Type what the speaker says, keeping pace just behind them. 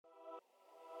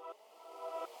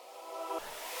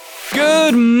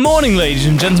Good morning, ladies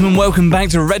and gentlemen. Welcome back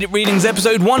to Reddit Readings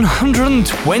episode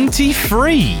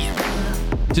 123.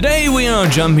 Today we are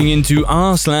jumping into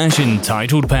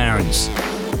r/entitled parents.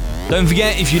 Don't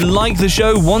forget, if you like the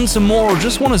show, want some more, or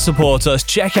just want to support us,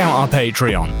 check out our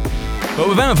Patreon. But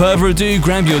without further ado,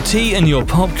 grab your tea and your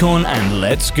popcorn and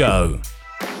let's go.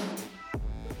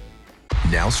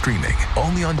 Now streaming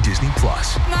only on Disney+.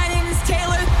 My name is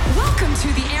Taylor. Welcome to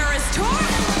the Eras Tour.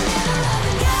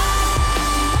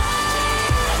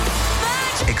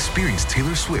 Experience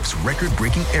Taylor Swift's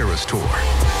record-breaking Eras Tour.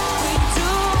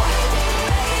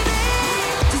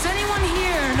 Does anyone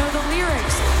here know the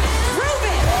lyrics? Prove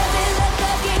it!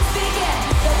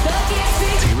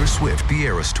 Taylor Swift The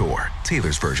Eras Tour,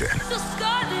 Taylor's version,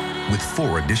 with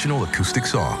 4 additional acoustic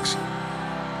songs.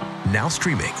 Now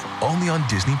streaming only on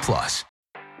Disney+.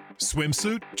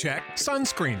 Swimsuit? Check.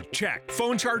 Sunscreen? Check.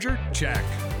 Phone charger? Check.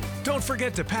 Don't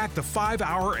forget to pack the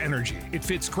 5-Hour Energy. It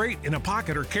fits great in a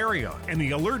pocket or carry-on, and the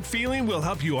alert feeling will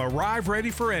help you arrive ready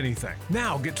for anything.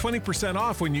 Now get 20%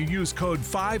 off when you use code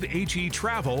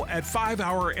 5HETRAVEL at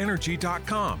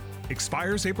 5hourenergy.com.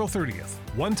 Expires April 30th.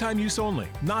 One-time use only.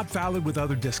 Not valid with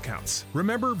other discounts.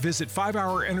 Remember, visit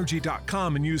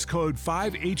 5hourenergy.com and use code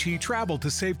 5HETRAVEL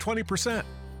to save 20%.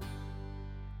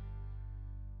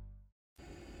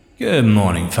 Good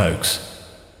morning, folks.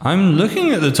 I'm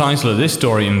looking at the title of this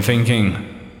story and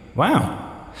thinking,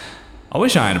 wow, I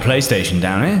wish I had a PlayStation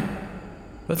down here.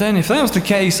 But then if that was the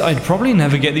case, I'd probably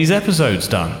never get these episodes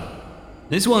done.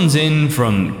 This one's in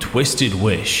from Twisted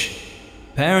Wish.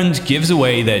 Parent gives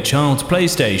away their child's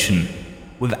PlayStation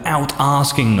without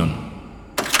asking them.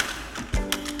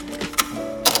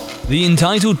 The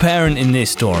entitled parent in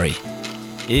this story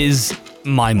is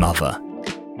my mother.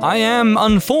 I am,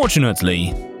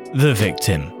 unfortunately, the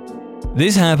victim.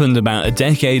 This happened about a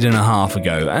decade and a half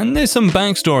ago, and there's some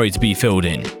backstory to be filled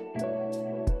in.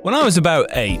 When I was about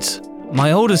 8,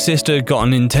 my older sister got a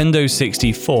Nintendo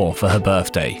 64 for her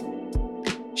birthday.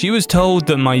 She was told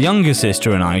that my younger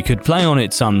sister and I could play on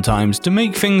it sometimes to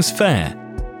make things fair.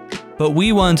 But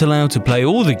we weren't allowed to play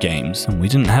all the games, and we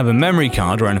didn't have a memory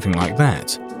card or anything like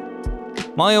that.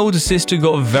 My older sister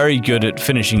got very good at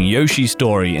finishing Yoshi's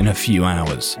Story in a few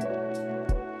hours.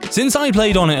 Since I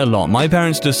played on it a lot, my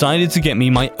parents decided to get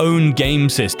me my own game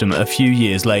system a few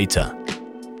years later.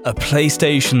 A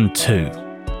PlayStation 2.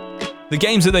 The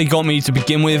games that they got me to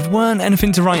begin with weren't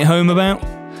anything to write home about,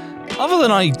 other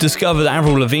than I discovered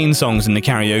Avril Lavigne songs in the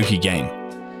karaoke game.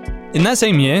 In that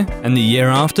same year, and the year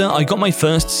after, I got my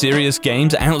first serious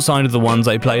games outside of the ones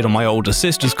I played on my older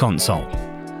sister's console.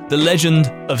 The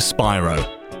Legend of Spyro,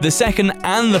 the second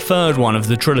and the third one of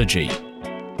the trilogy.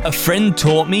 A friend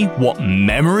taught me what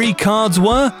memory cards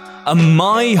were, and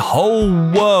my whole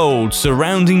world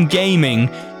surrounding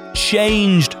gaming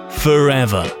changed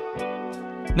forever.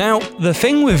 Now, the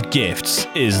thing with gifts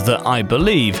is that I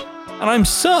believe, and I'm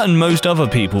certain most other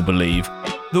people believe,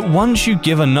 that once you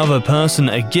give another person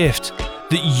a gift,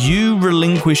 that you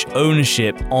relinquish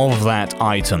ownership of that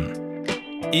item.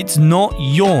 It's not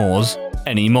yours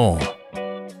anymore.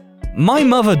 My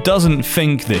mother doesn't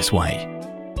think this way.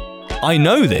 I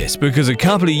know this because a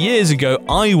couple of years ago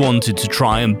I wanted to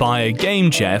try and buy a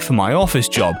game chair for my office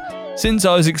job since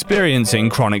I was experiencing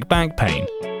chronic back pain.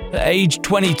 At age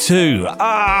 22,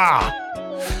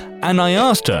 And I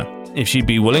asked her if she'd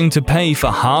be willing to pay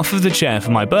for half of the chair for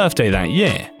my birthday that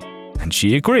year, and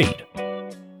she agreed.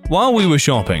 While we were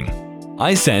shopping,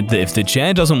 I said that if the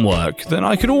chair doesn't work, then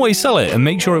I could always sell it and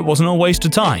make sure it wasn't a waste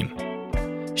of time.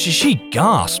 She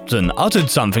gasped and uttered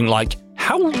something like,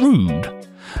 "How rude."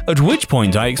 At which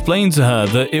point I explained to her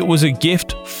that it was a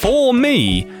gift for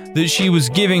me that she was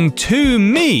giving to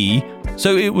me,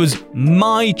 so it was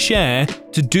my chair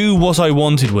to do what I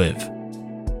wanted with.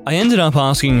 I ended up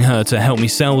asking her to help me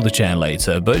sell the chair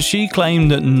later, but she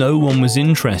claimed that no one was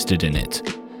interested in it,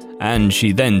 and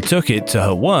she then took it to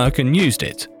her work and used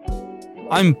it.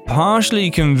 I'm partially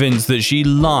convinced that she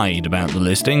lied about the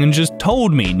listing and just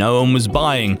told me no one was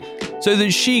buying, so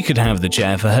that she could have the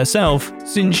chair for herself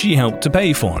since she helped to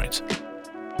pay for it.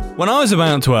 When I was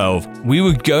about 12, we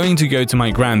were going to go to my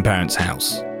grandparents'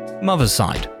 house, mother's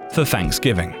side, for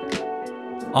Thanksgiving.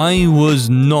 I was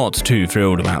not too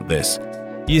thrilled about this.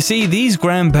 You see, these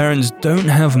grandparents don't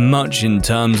have much in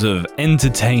terms of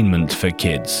entertainment for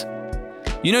kids.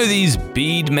 You know these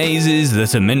bead mazes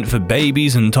that are meant for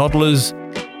babies and toddlers?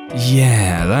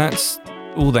 Yeah, that's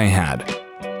all they had.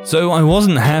 So I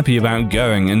wasn't happy about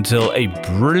going until a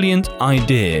brilliant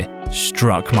idea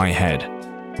struck my head.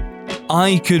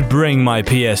 I could bring my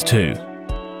PS2.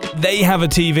 They have a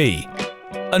TV.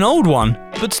 An old one,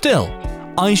 but still,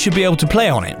 I should be able to play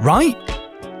on it, right?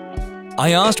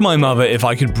 I asked my mother if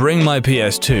I could bring my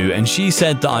PS2 and she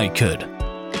said that I could.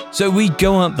 So we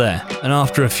go up there, and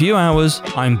after a few hours,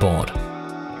 I'm bored.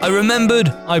 I remembered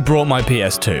I brought my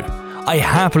PS2. I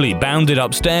happily bounded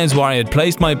upstairs where I had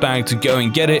placed my bag to go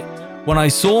and get it when I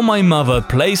saw my mother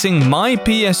placing my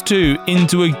PS2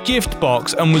 into a gift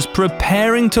box and was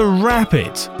preparing to wrap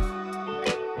it.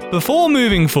 Before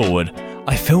moving forward,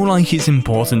 I feel like it's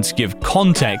important to give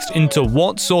context into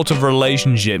what sort of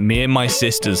relationship me and my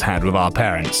sisters had with our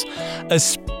parents,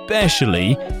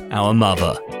 especially our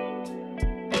mother.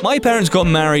 My parents got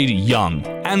married young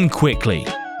and quickly.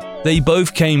 They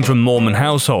both came from Mormon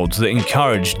households that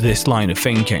encouraged this line of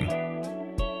thinking.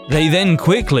 They then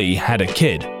quickly had a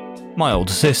kid, my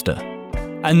older sister,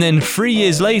 and then 3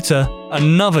 years later,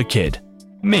 another kid,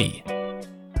 me.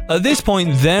 At this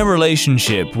point, their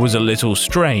relationship was a little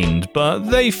strained, but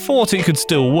they thought it could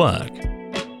still work.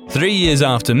 3 years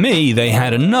after me, they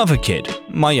had another kid,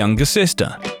 my younger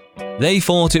sister. They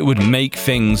thought it would make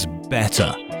things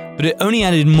better, but it only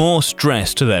added more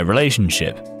stress to their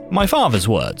relationship. My father's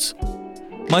words.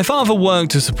 My father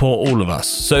worked to support all of us,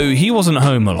 so he wasn't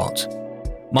home a lot.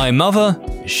 My mother,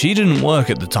 she didn't work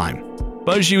at the time,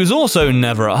 but she was also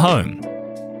never at home.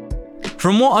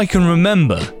 From what I can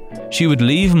remember, she would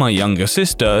leave my younger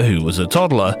sister, who was a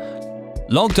toddler,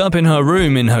 locked up in her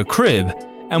room in her crib,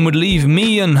 and would leave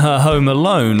me and her home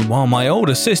alone while my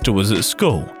older sister was at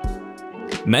school.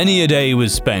 Many a day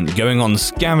was spent going on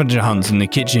scavenger hunts in the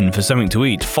kitchen for something to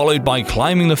eat, followed by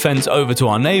climbing the fence over to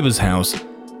our neighbor's house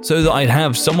so that I'd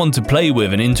have someone to play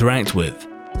with and interact with.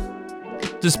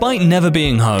 Despite never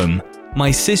being home, my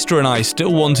sister and I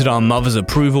still wanted our mother's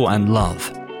approval and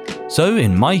love. So,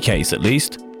 in my case at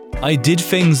least, I did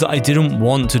things that I didn't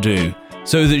want to do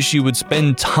so that she would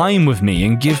spend time with me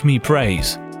and give me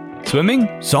praise. Swimming,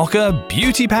 soccer,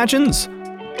 beauty pageants?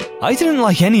 I didn't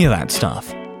like any of that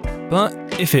stuff. But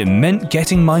if it meant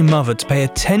getting my mother to pay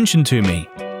attention to me,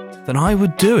 then I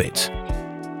would do it.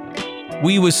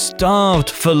 We were starved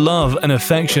for love and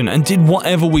affection and did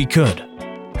whatever we could.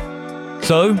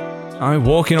 So, I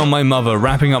walk in on my mother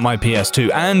wrapping up my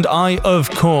PS2 and I, of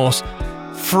course,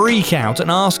 freak out and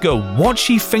ask her what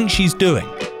she thinks she's doing.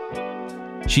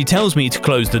 She tells me to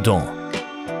close the door.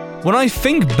 When I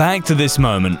think back to this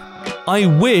moment, I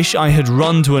wish I had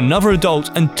run to another adult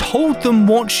and told them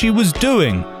what she was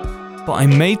doing. But I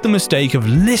made the mistake of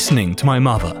listening to my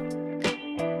mother.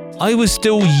 I was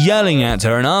still yelling at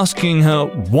her and asking her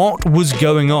what was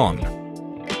going on.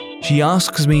 She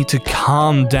asks me to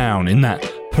calm down in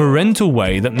that parental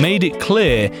way that made it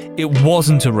clear it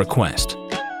wasn't a request.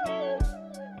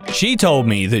 She told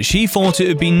me that she thought it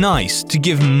would be nice to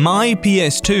give my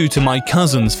PS2 to my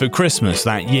cousins for Christmas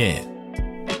that year.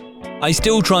 I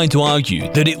still tried to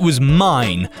argue that it was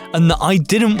mine and that I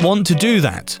didn't want to do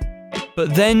that.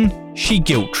 But then she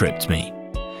guilt-tripped me.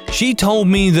 She told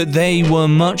me that they were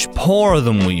much poorer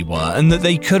than we were and that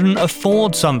they couldn't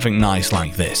afford something nice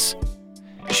like this.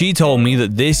 She told me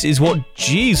that this is what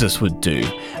Jesus would do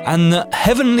and that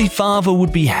Heavenly Father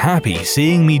would be happy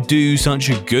seeing me do such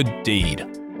a good deed.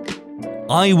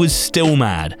 I was still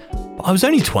mad, but I was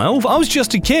only 12, I was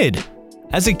just a kid.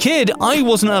 As a kid, I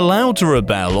wasn't allowed to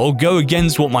rebel or go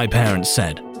against what my parents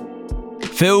said.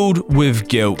 Filled with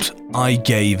guilt, I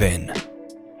gave in.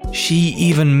 She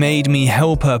even made me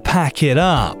help her pack it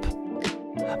up.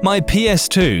 My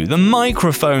PS2, the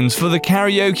microphones for the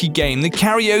karaoke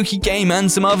game and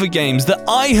some other games that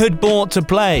I had bought to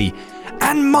play,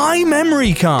 and my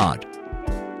memory card.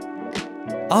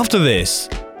 After this,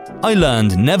 I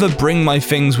learned never bring my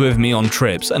things with me on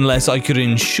trips unless I could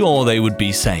ensure they would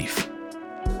be safe.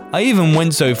 I even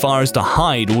went so far as to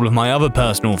hide all of my other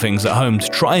personal things at home to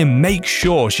try and make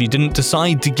sure she didn't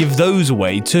decide to give those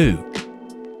away too.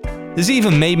 This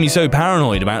even made me so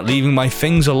paranoid about leaving my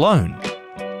things alone.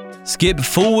 Skip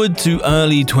forward to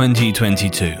early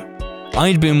 2022.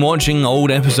 I'd been watching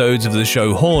old episodes of the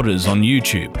show Hoarders on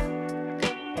YouTube.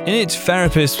 In it,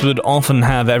 therapists would often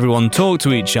have everyone talk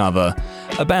to each other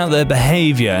about their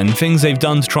behavior and things they've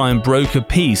done to try and broker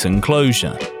peace and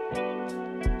closure.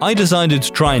 I decided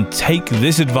to try and take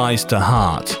this advice to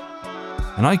heart,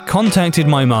 and I contacted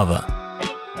my mother.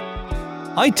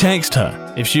 I texted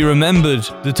her if she remembered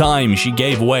the time she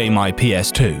gave away my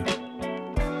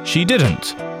PS2. She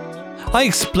didn't. I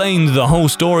explained the whole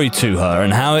story to her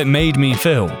and how it made me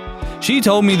feel. She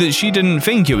told me that she didn't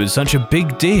think it was such a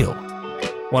big deal.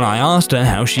 When I asked her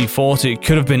how she thought it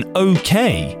could have been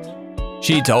okay,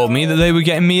 she told me that they were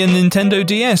getting me a Nintendo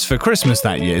DS for Christmas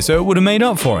that year, so it would have made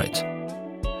up for it.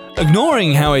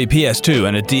 Ignoring how a PS2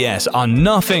 and a DS are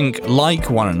nothing like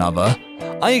one another,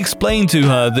 I explained to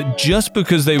her that just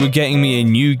because they were getting me a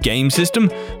new game system,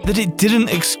 that it didn't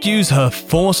excuse her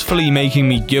forcefully making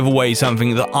me give away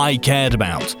something that I cared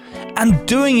about, and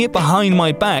doing it behind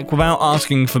my back without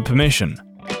asking for permission.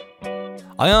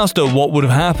 I asked her what would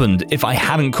have happened if I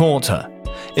hadn't caught her,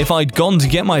 if I'd gone to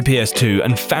get my PS2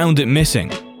 and found it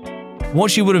missing. What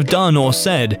she would have done or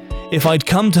said if I'd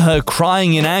come to her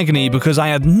crying in agony because I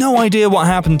had no idea what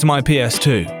happened to my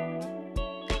PS2.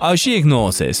 She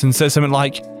ignores this and says something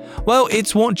like, "Well,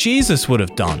 it's what Jesus would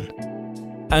have done."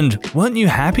 And weren't you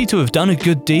happy to have done a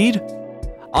good deed?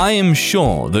 I am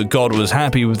sure that God was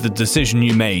happy with the decision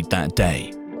you made that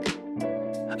day.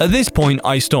 At this point,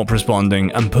 I stopped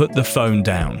responding and put the phone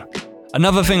down.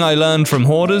 Another thing I learned from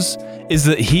hoarders is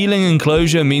that healing and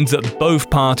closure means that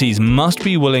both parties must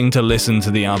be willing to listen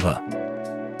to the other.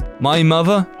 My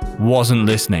mother wasn't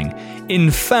listening.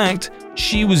 In fact,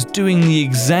 she was doing the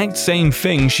exact same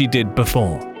thing she did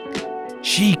before.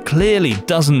 She clearly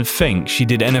doesn't think she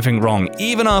did anything wrong,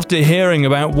 even after hearing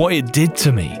about what it did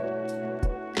to me.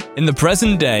 In the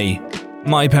present day,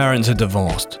 my parents are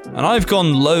divorced, and I've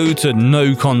gone low to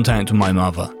no contact with my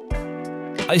mother.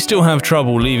 I still have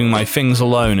trouble leaving my things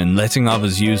alone and letting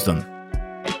others use them.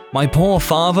 My poor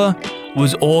father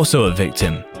was also a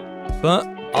victim, but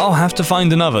I'll have to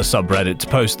find another subreddit to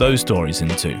post those stories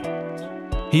into.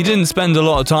 He didn't spend a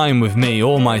lot of time with me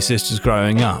or my sisters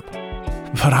growing up,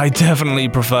 but I definitely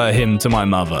prefer him to my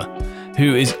mother,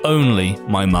 who is only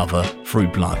my mother through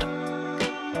blood.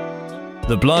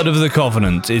 The blood of the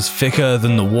covenant is thicker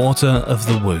than the water of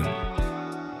the womb.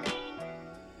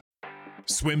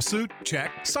 Swimsuit?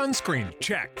 Check. Sunscreen?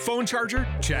 Check. Phone charger?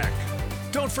 Check.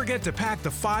 Don't forget to pack the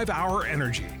 5-Hour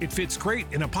Energy. It fits great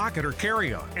in a pocket or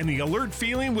carry-on, and the alert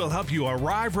feeling will help you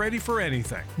arrive ready for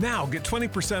anything. Now get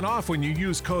 20% off when you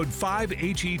use code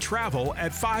 5HETRAVEL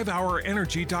at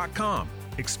 5hourenergy.com.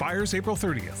 Expires April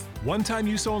 30th. One-time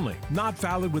use only. Not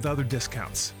valid with other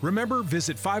discounts. Remember,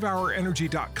 visit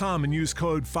 5hourenergy.com and use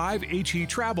code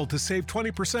 5HETRAVEL to save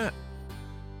 20%.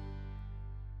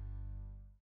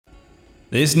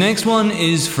 This next one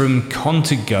is from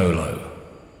Contigolo.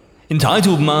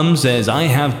 Entitled Mum says, "I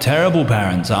have terrible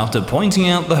parents after pointing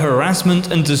out the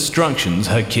harassment and destructions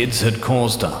her kids had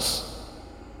caused us."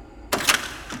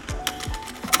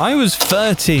 I was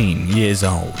 13 years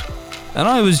old, and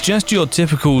I was just your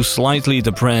typical slightly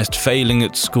depressed failing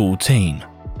at school teen.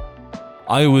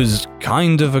 I was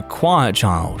kind of a quiet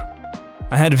child.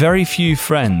 I had very few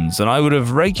friends, and I would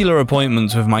have regular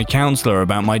appointments with my counselor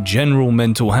about my general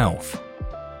mental health.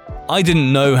 I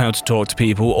didn't know how to talk to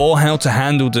people or how to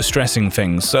handle distressing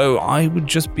things, so I would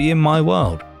just be in my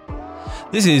world.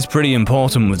 This is pretty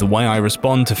important with the way I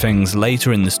respond to things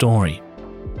later in the story.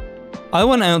 I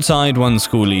went outside one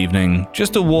school evening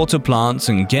just to water plants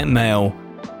and get mail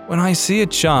when I see a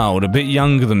child a bit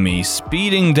younger than me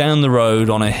speeding down the road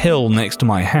on a hill next to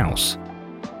my house.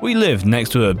 We lived next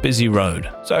to a busy road,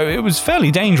 so it was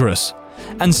fairly dangerous,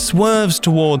 and swerves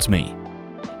towards me.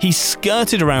 He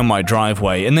skirted around my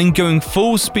driveway and then going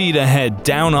full speed ahead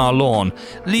down our lawn,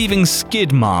 leaving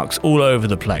skid marks all over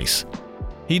the place.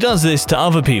 He does this to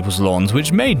other people's lawns,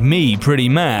 which made me pretty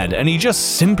mad, and he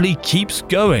just simply keeps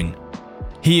going.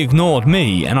 He ignored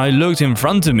me, and I looked in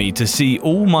front of me to see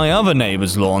all my other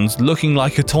neighbors' lawns looking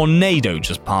like a tornado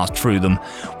just passed through them,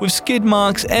 with skid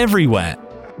marks everywhere,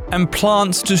 and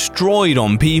plants destroyed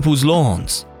on people's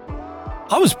lawns.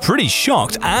 I was pretty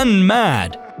shocked and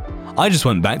mad. I just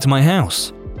went back to my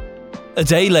house. A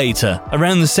day later,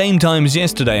 around the same time as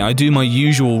yesterday, I do my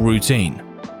usual routine.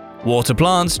 Water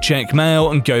plants, check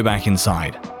mail, and go back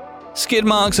inside. Skid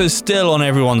marks are still on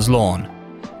everyone's lawn.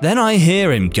 Then I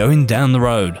hear him going down the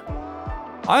road.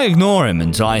 I ignore him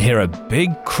until I hear a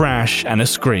big crash and a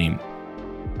scream.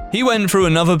 He went through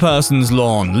another person's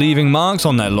lawn, leaving marks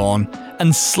on their lawn,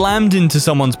 and slammed into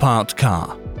someone's parked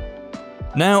car.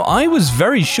 Now, I was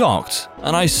very shocked,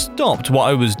 and I stopped what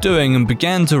I was doing and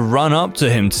began to run up to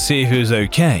him to see if he was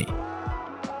okay.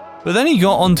 But then he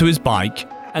got onto his bike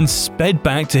and sped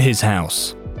back to his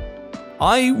house.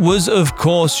 I was, of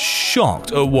course,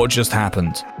 shocked at what just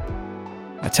happened.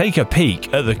 I take a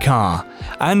peek at the car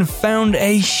and found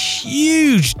a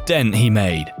huge dent he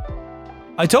made.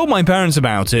 I told my parents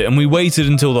about it, and we waited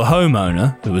until the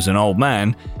homeowner, who was an old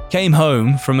man, came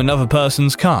home from another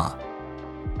person's car.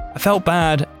 I felt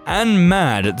bad and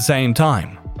mad at the same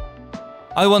time.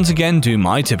 I once again do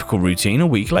my typical routine a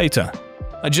week later.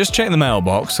 I just checked the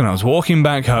mailbox and I was walking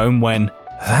back home when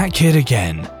that kid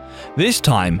again, this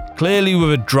time clearly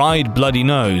with a dried bloody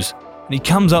nose, and he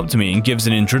comes up to me and gives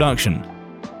an introduction.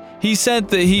 He said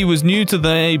that he was new to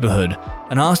the neighborhood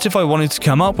and asked if I wanted to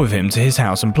come up with him to his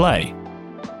house and play.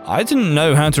 I didn't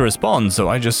know how to respond, so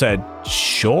I just said,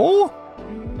 "Sure?"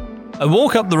 I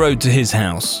walk up the road to his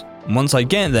house. Once I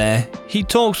get there, he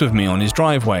talks with me on his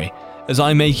driveway, as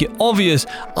I make it obvious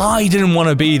I didn't want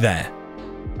to be there.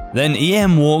 Then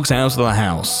EM walks out of the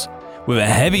house. With a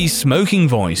heavy, smoking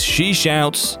voice, she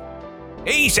shouts,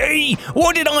 "EC,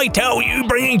 what did I tell you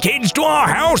bringing kids to our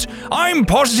house? I'm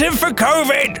positive for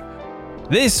COVID!"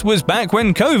 This was back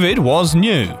when COVID was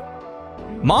new.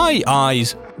 My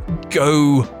eyes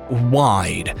go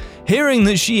wide. Hearing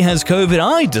that she has COVID,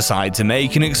 I decide to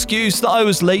make an excuse that I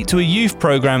was late to a youth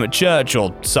program at church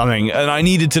or something and I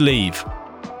needed to leave.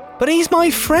 "But he's my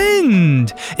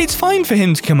friend. It's fine for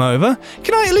him to come over.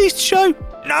 Can I at least show—"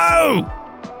 "No!"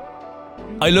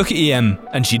 I look at EM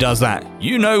and she does that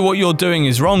 "you know what you're doing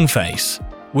is wrong" face,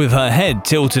 with her head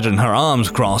tilted and her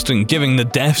arms crossed and giving the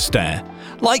death stare.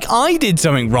 Like I did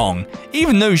something wrong,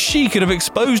 even though she could have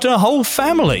exposed her whole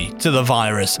family to the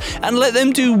virus and let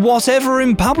them do whatever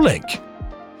in public.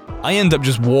 I end up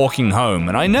just walking home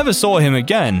and I never saw him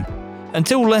again,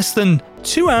 until less than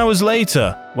 2 hours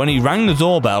later when he rang the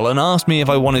doorbell and asked me if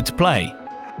I wanted to play.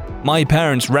 My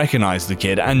parents recognize the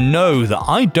kid and know that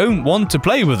I don't want to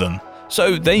play with them,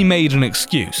 so they made an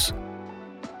excuse.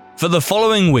 For the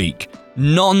following week,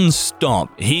 non-stop,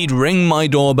 he'd ring my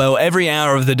doorbell every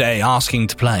hour of the day asking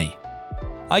to play.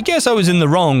 I guess I was in the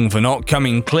wrong for not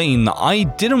coming clean that I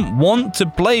didn't want to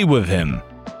play with him,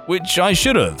 which I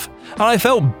should have, and I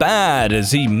felt bad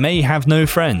as he may have no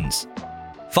friends.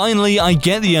 Finally, I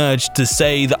get the urge to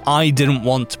say that I didn't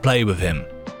want to play with him.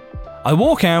 I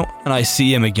walk out and I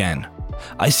see him again.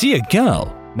 I see a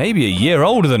girl, maybe a year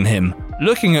older than him,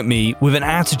 looking at me with an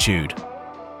attitude.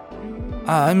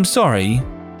 "I'm sorry,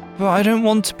 but I don't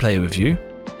want to play with you.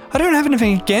 I don't have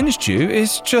anything against you,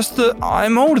 it's just that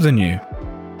I'm older than you.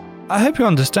 I hope you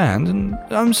understand, and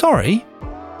I'm sorry."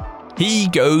 He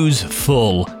goes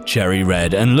full cherry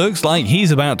red and looks like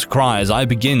he's about to cry as I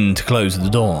begin to close the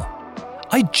door.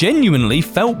 I genuinely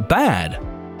felt bad.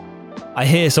 I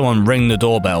hear someone ring the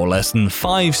doorbell less than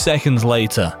 5 seconds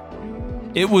later.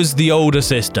 It was the older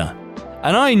sister,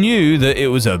 and I knew that it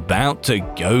was about to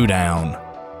go down.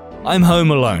 I'm home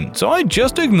alone, so I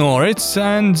just ignore it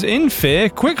and, in fear,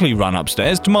 quickly run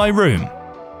upstairs to my room.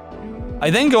 I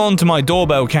then go onto my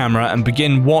doorbell camera and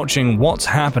begin watching what's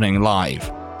happening live.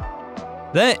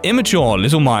 Their immature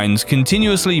little minds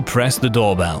continuously press the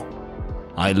doorbell.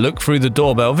 I look through the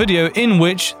doorbell video in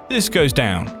which this goes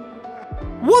down.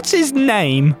 "What's his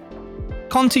name?"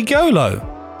 "Contigolo."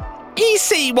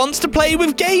 "EC wants to play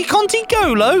with gay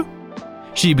Contigolo?"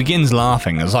 She begins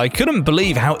laughing as I couldn't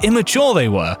believe how immature they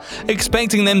were,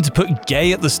 expecting them to put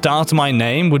gay at the start of my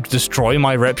name would destroy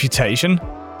my reputation.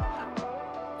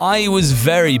 I was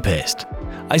very pissed.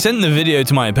 I sent the video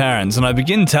to my parents and I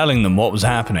begin telling them what was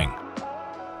happening.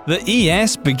 The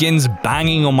ES begins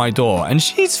banging on my door and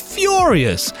she's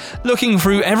furious, looking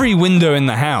through every window in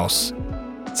the house.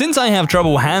 Since I have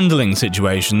trouble handling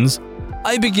situations,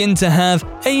 I begin to have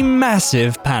a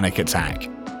massive panic attack.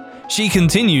 She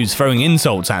continues throwing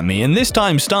insults at me and this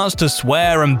time starts to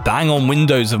swear and bang on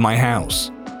windows of my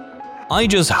house. I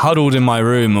just huddled in my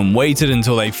room and waited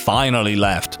until they finally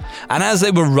left, and as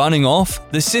they were running off,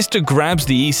 the sister grabs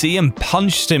the EC and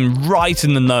punched him right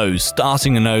in the nose,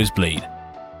 starting a nosebleed.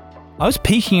 I was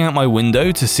peeking out my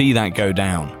window to see that go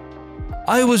down.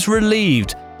 I was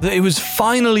relieved that it was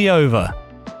finally over.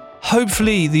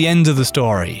 Hopefully the end of the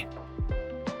story.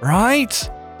 Right?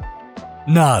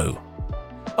 No.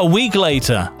 A week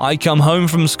later, I come home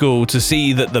from school to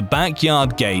see that the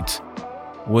backyard gate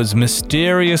was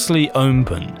mysteriously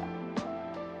open.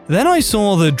 Then I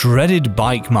saw the dreaded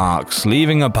bike marks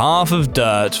leaving a path of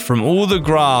dirt from all the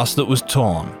grass that was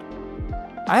torn.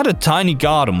 I had a tiny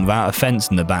garden without a fence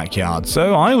in the backyard,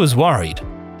 so I was worried.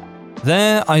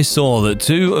 There I saw that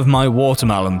 2 of my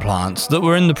watermelon plants that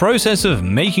were in the process of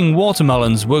making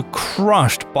watermelons were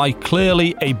crushed by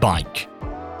clearly a bike.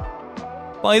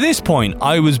 By this point,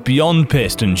 I was beyond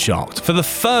pissed and shocked. For the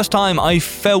first time, I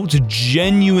felt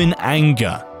genuine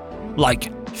anger.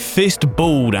 Like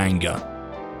fist-balled anger.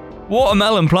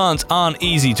 Watermelon plants aren't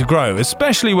easy to grow,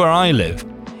 especially where I live.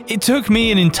 It took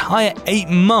me an entire 8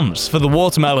 months for the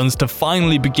watermelons to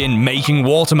finally begin making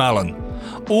watermelon.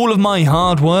 All of my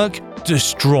hard work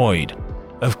destroyed.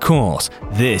 Of course,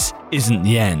 this isn't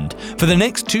the end. For the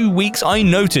next 2 weeks, I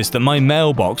noticed that my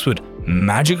mailbox would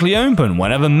magically open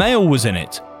whenever mail was in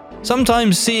it.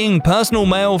 Sometimes seeing personal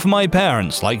mail for my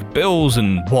parents, like bills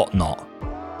and whatnot,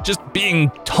 just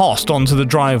being tossed onto the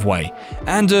driveway.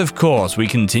 And of course, we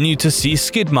continued to see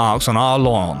skid marks on our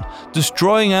lawn,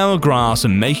 destroying our grass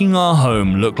and making our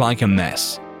home look like a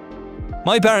mess.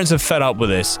 My parents are fed up with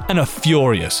this and are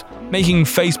furious, making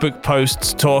Facebook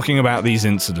posts talking about these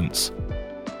incidents.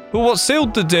 But what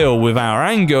sealed the deal with our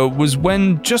anger was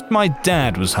when just my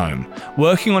dad was home,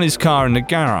 working on his car in the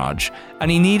garage, and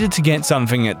he needed to get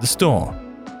something at the store,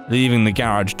 leaving the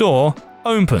garage door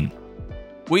open.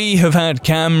 We have had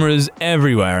cameras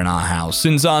everywhere in our house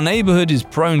since our neighborhood is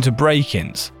prone to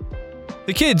break-ins.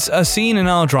 The kids are seen in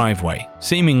our driveway,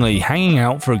 seemingly hanging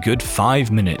out for a good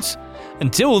 5 minutes,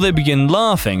 until they begin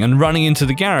laughing and running into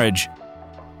the garage.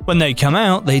 When they come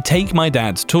out, they take my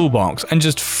dad's toolbox and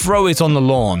just throw it on the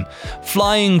lawn,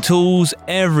 flying tools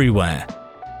everywhere.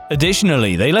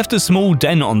 Additionally, they left a small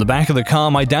dent on the back of the car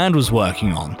my dad was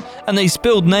working on, and they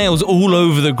spilled nails all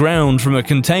over the ground from a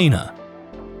container.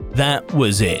 That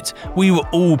was it. We were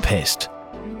all pissed.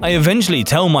 I eventually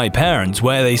tell my parents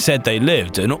where they said they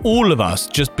lived, and all of us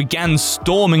just began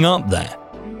storming up there.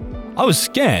 I was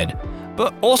scared,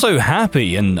 but also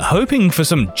happy and hoping for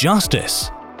some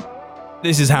justice.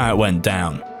 This is how it went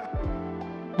down.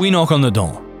 We knock on the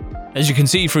door. As you can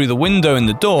see through the window in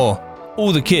the door,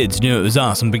 all the kids knew it was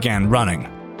us and began running.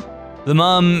 The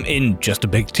mum, in just a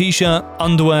big t-shirt,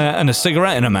 underwear, and a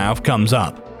cigarette in her mouth, comes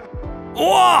up.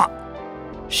 What?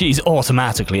 She's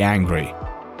automatically angry.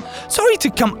 Sorry to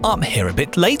come up here a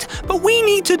bit late, but we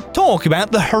need to talk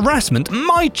about the harassment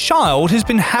my child has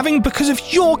been having because of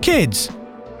your kids.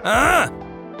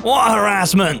 What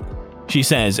harassment? She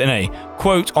says in a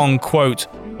quote-unquote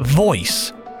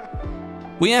voice.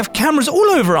 We have cameras all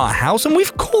over our house and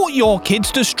we've caught your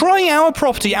kids destroying our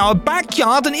property, our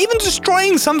backyard, and even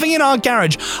destroying something in our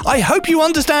garage. I hope you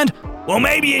understand. Well,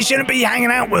 maybe you shouldn't be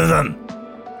hanging out with them.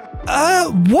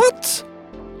 What?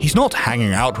 He's not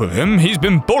hanging out with him. He's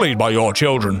been bullied by your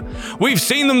children. We've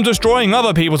seen them destroying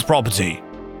other people's property.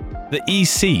 The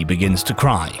EC begins to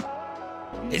cry.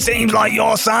 It seems like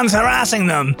your son's harassing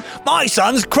them. My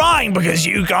son's crying because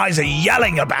you guys are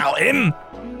yelling about him.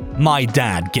 My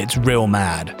dad gets real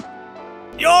mad.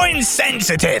 You're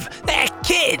insensitive. They're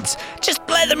kids. Just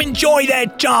let them enjoy their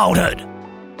childhood.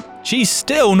 She's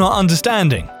still not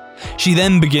understanding. She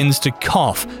then begins to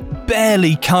cough,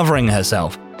 barely covering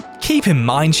herself. Keep in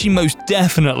mind she most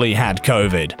definitely had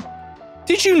COVID.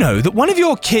 Did you know that one of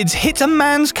your kids hit a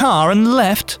man's car and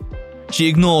left? She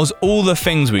ignores all the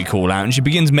things we call out and she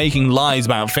begins making lies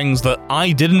about things that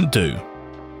I didn't do.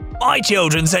 My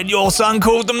children said your son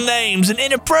called them names and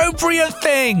inappropriate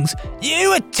things.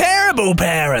 You are terrible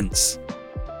parents.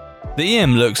 The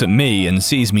EM looks at me and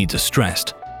sees me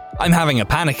distressed. I'm having a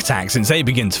panic attack since they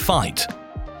begin to fight.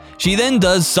 She then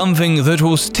does something that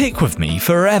will stick with me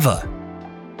forever.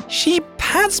 She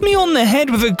pats me on the head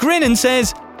with a grin and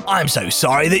says, I'm so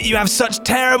sorry that you have such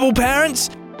terrible parents.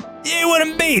 You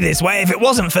wouldn't be this way if it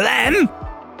wasn't for them.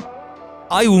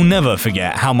 I will never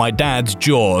forget how my dad's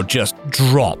jaw just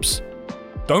drops.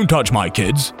 Don't touch my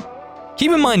kids.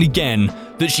 Keep in mind again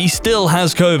that she still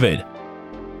has COVID.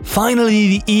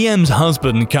 Finally, the EM's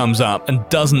husband comes up and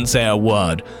doesn't say a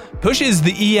word, pushes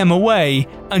the EM away,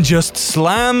 and just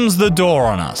slams the door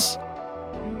on us.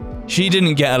 She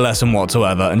didn't get a lesson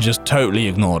whatsoever and just totally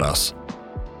ignored us.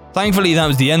 Thankfully, that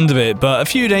was the end of it, but a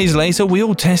few days later, we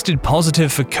all tested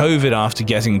positive for COVID after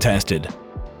getting tested.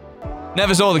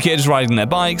 Never saw the kids riding their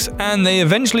bikes, and they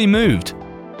eventually moved.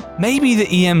 Maybe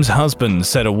the EM's husband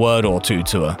said a word or two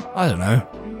to her, I don't know.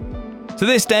 To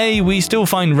this day, we still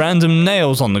find random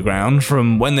nails on the ground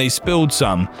from when they spilled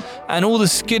some, and all the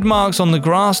skid marks on the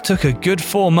grass took a good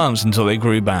 4 months until they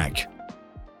grew back.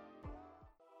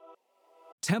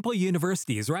 Temple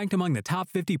University is ranked among the top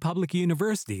 50 public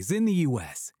universities in the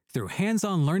U.S. Through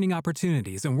hands-on learning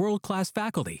opportunities and world-class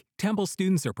faculty, Temple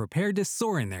students are prepared to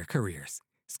soar in their careers.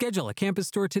 Schedule a campus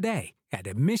tour today at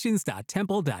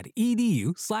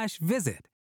admissions.temple.edu/visit.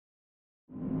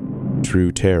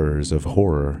 True terrors of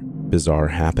horror, bizarre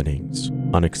happenings,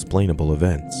 unexplainable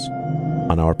events.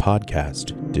 On our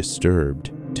podcast,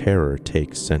 Disturbed, terror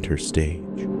takes center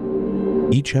stage.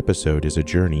 Each episode is a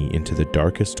journey into the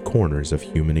darkest corners of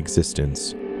human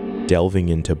existence, delving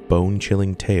into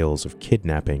bone-chilling tales of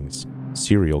kidnappings,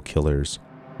 serial killers,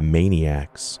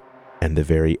 maniacs, and the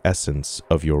very essence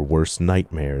of your worst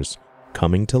nightmares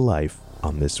coming to life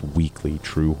on this weekly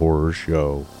true horror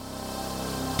show.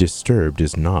 Disturbed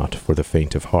is not for the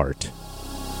faint of heart.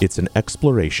 It's an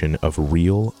exploration of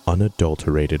real,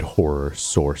 unadulterated horror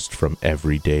sourced from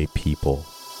everyday people.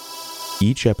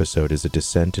 Each episode is a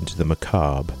descent into the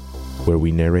macabre, where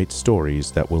we narrate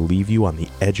stories that will leave you on the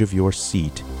edge of your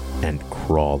seat and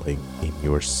crawling in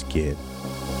your skin.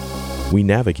 We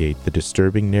navigate the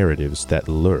disturbing narratives that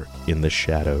lurk in the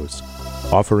shadows,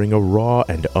 offering a raw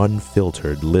and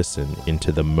unfiltered listen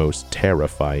into the most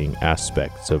terrifying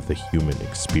aspects of the human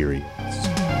experience.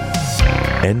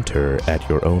 Enter at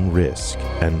your own risk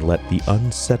and let the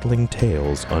unsettling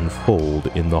tales unfold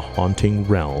in the haunting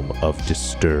realm of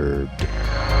Disturbed.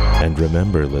 And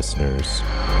remember, listeners,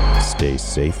 stay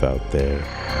safe out there.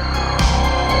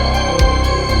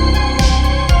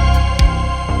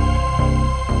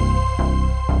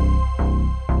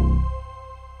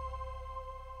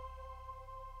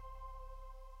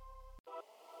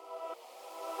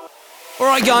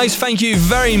 Alright guys, thank you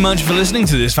very much for listening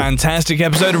to this fantastic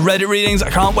episode of Reddit Readings. I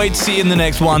can't wait to see you in the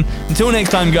next one. Until next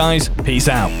time guys, peace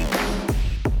out.